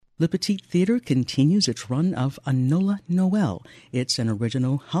Le Petit Theatre continues its run of A Nola Noël. It's an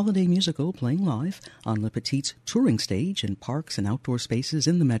original holiday musical playing live on Le Petit's touring stage in parks and outdoor spaces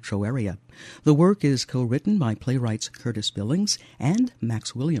in the metro area. The work is co-written by playwrights Curtis Billings and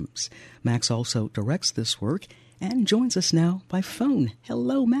Max Williams. Max also directs this work and joins us now by phone.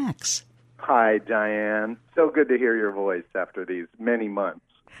 Hello, Max. Hi, Diane. So good to hear your voice after these many months.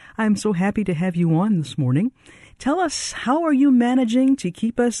 I'm so happy to have you on this morning. Tell us, how are you managing to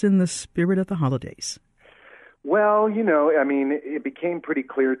keep us in the spirit of the holidays? Well, it became pretty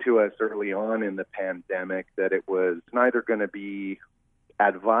clear to us early on in the pandemic that it was neither going to be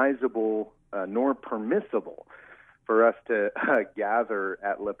advisable nor permissible for us to gather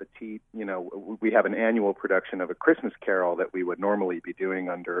at Le Petit. We have an annual production of A Christmas Carol that we would normally be doing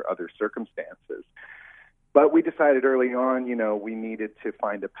under other circumstances. But we decided early on, we needed to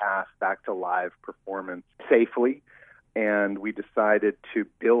find a path back to live performance safely, and we decided to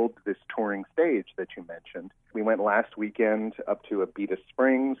build this touring stage that you mentioned. We went last weekend up to Abita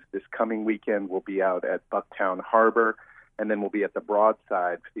Springs. This coming weekend we'll be out at Bucktown Harbor, and then we'll be at the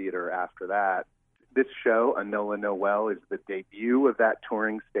Broadside Theater after that. This show, A Nola Noël, is the debut of that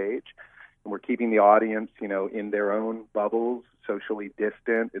touring stage. And we're keeping the audience, in their own bubbles, socially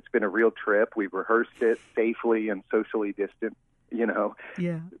distant. It's been a real trip. We've rehearsed it safely and socially distant,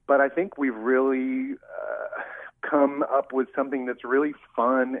 Yeah. But I think we've really come up with something that's really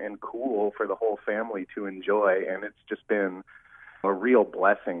fun and cool for the whole family to enjoy. And it's just been a real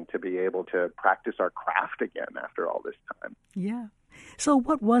blessing to be able to practice our craft again after all this time. Yeah. So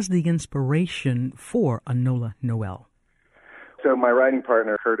what was the inspiration for A Nola Noël? So my writing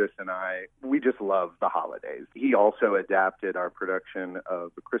partner, Curtis, and I, we just love the holidays. He also adapted our production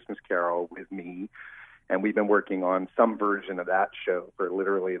of A Christmas Carol with me, and we've been working on some version of that show for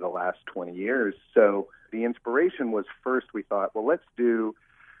literally the last 20 years. So the inspiration was, first we thought, well, let's do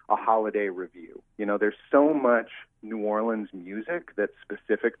a holiday review. There's so much New Orleans music that's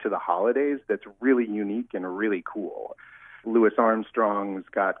specific to the holidays that's really unique and really cool. Louis Armstrong's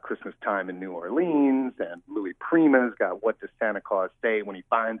got Christmas Time in New Orleans, and Louis Prima's got What Does Santa Claus Say When He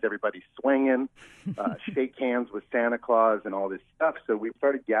Finds Everybody Swinging, Shake Hands with Santa Claus, and all this stuff. So we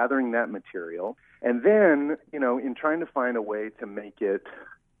started gathering that material. And then, in trying to find a way to make it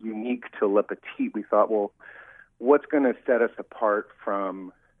unique to Le Petit, we thought, well, what's going to set us apart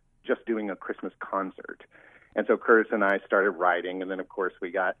from just doing a Christmas concert? And so Curtis and I started writing, and then, of course,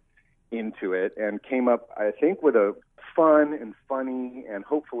 we got into it and came up, I think, with a fun and funny and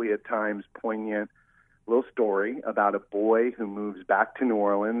hopefully at times poignant little story about a boy who moves back to New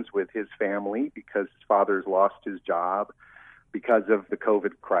Orleans with his family because his father's lost his job because of the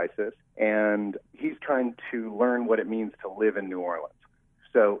COVID crisis, and he's trying to learn what it means to live in New Orleans.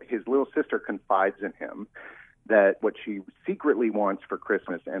 So his little sister confides in him that what she secretly wants for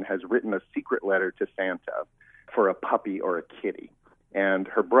Christmas and has written a secret letter to Santa for a puppy or a kitty. And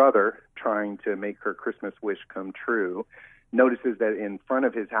her brother, trying to make her Christmas wish come true, notices that in front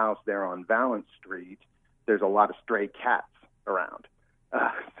of his house there on Valence Street, there's a lot of stray cats around.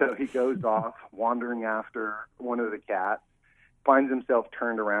 So he goes off wandering after one of the cats, finds himself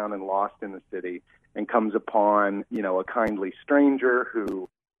turned around and lost in the city, and comes upon, a kindly stranger who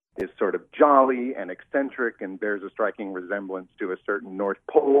is sort of jolly and eccentric and bears a striking resemblance to a certain North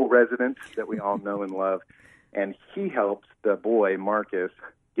Pole resident that we all know and love. And he helps the boy, Marcus,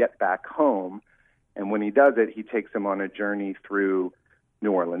 get back home. And when he does it, he takes him on a journey through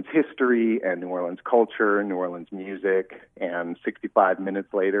New Orleans history and New Orleans culture, New Orleans music. And 65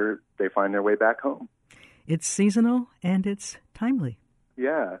 minutes later, they find their way back home. It's seasonal and it's timely.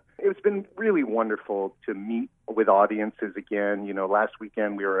 Yeah. It's been really wonderful to meet with audiences again. Last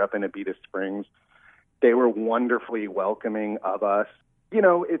weekend we were up in Abita Springs. They were wonderfully welcoming of us.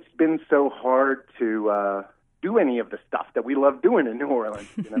 It's been so hard to do any of the stuff that we love doing in New Orleans,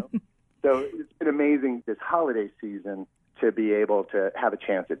 So it's been amazing this holiday season to be able to have a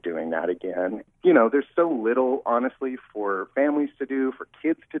chance at doing that again. There's so little, honestly, for families to do, for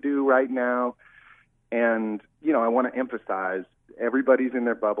kids to do right now. And, I want to emphasize everybody's in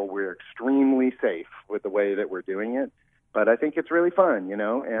their bubble. We're extremely safe with the way that we're doing it. But I think it's really fun,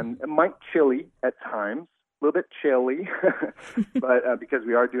 and it might chilly at times. A little bit chilly, but because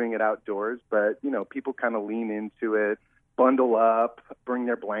we are doing it outdoors. But, people kind of lean into it, bundle up, bring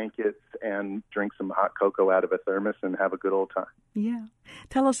their blankets, and drink some hot cocoa out of a thermos and have a good old time. Yeah.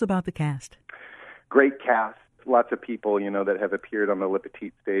 Tell us about the cast. Great cast. Lots of people, that have appeared on the Le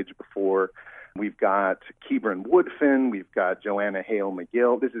Petit stage before. We've got Kebron Woodfin. We've got Joanna Hale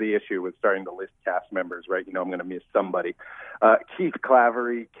McGill. This is the issue with starting to list cast members, right? I'm going to miss somebody. Keith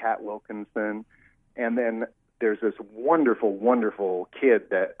Clavery, Kat Wilkinson. And then there's this wonderful, wonderful kid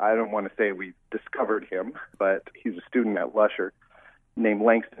that I don't want to say we discovered him, but he's a student at Lusher named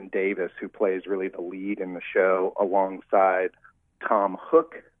Langston Davis, who plays really the lead in the show alongside Tom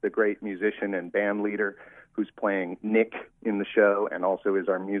Hook, the great musician and band leader, who's playing Nick in the show and also is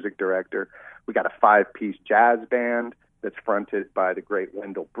our music director. We got a 5-piece jazz band that's fronted by the great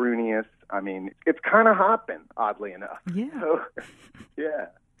Wendell Brunius. I mean, it's kind of hopping, oddly enough. Yeah. So, yeah.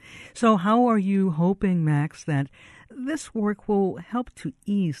 So how are you hoping, Max, that this work will help to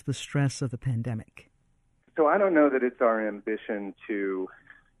ease the stress of the pandemic? So I don't know that it's our ambition to,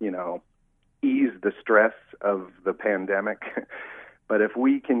 ease the stress of the pandemic. But if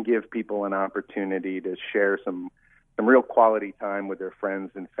we can give people an opportunity to share some real quality time with their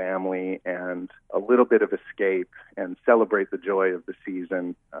friends and family and a little bit of escape and celebrate the joy of the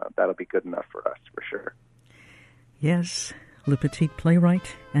season, that'll be good enough for us, for sure. Yes, Le Petit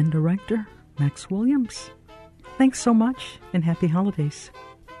playwright and director, Max Williams. Thanks so much, and happy holidays.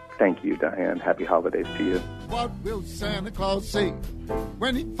 Thank you, Diane. Happy holidays to you. What will Santa Claus say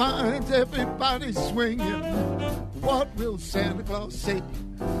when he finds everybody swinging? What will Santa Claus say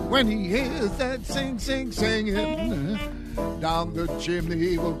when he hears that singing? Down the chimney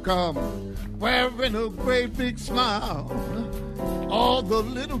he will come, wearing a great big smile. All the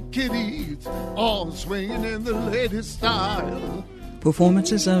little kiddies all swinging in the latest style.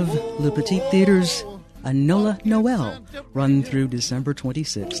 Performances of Le Petit Theatre's A Nola Noël run through December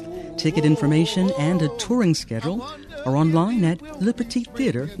 26th. Ticket information and a touring schedule are online at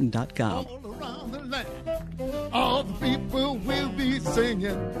lepetittheatre.com. All the people will be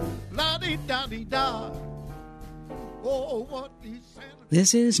singing la-di-da-di-da. Oh, what is Santa?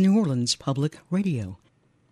 This is New Orleans Public Radio.